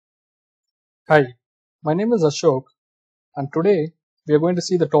Hi, my name is Ashok and today we are going to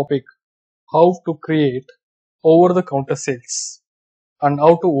see the topic how to create over-the-counter sales and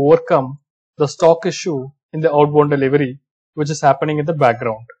how to overcome the stock issue in the outbound delivery which is happening in the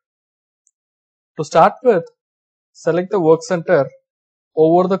background. To start with, select the work center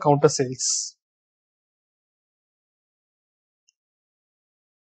over-the-counter sales.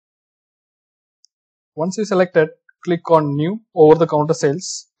 Once you select it, click on new over-the-counter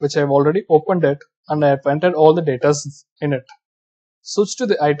sales, which I have already opened it and I have entered all the data in it. Switch to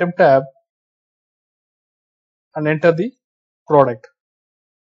the item tab and enter the product.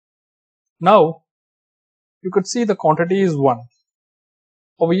 Now you could see the quantity is 1.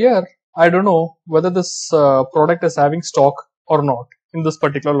 Over here, I don't know whether this product is having stock or not in this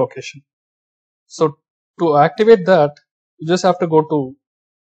particular location. So to activate that, you just have to go to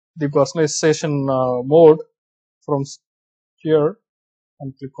the personalization mode from here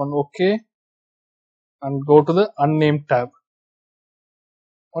and click on OK and go to the unnamed tab.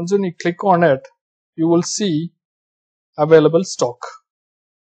 Once you click on it, you will see available stock,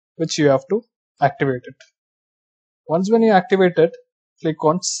 which you have to activate it. Once when you activate it, click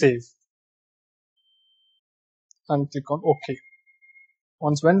on save and click on OK.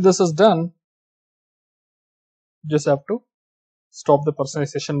 Once when this is done, you just have to stop the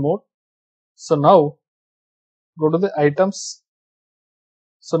personalization mode. So now go to the items.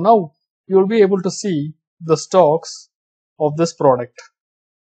 So now you will be able to see the stocks of this product.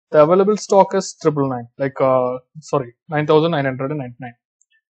 The available stock is 9,999.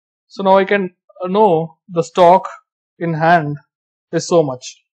 So now I can know the stock in hand is so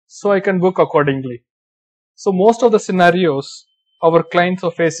much. So I can book accordingly. So most of the scenarios our clients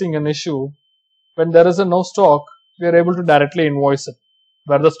are facing an issue when there is no stock, we are able to directly invoice it.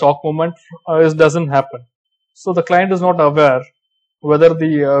 Where the stock movement doesn't happen. So the client is not aware whether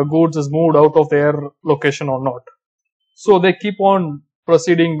the goods is moved out of their location or not. So they keep on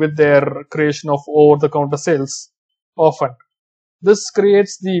proceeding with their creation of over-the-counter sales often. This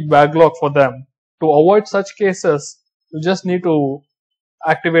creates the backlog for them. To avoid such cases, you just need to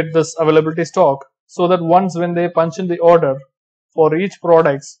activate this availability stock so that once when they punch in the order for each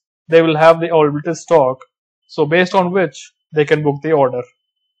product, they will have the availability stock. So based on which they can book the order.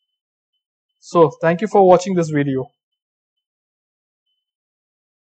 So thank you for watching this video.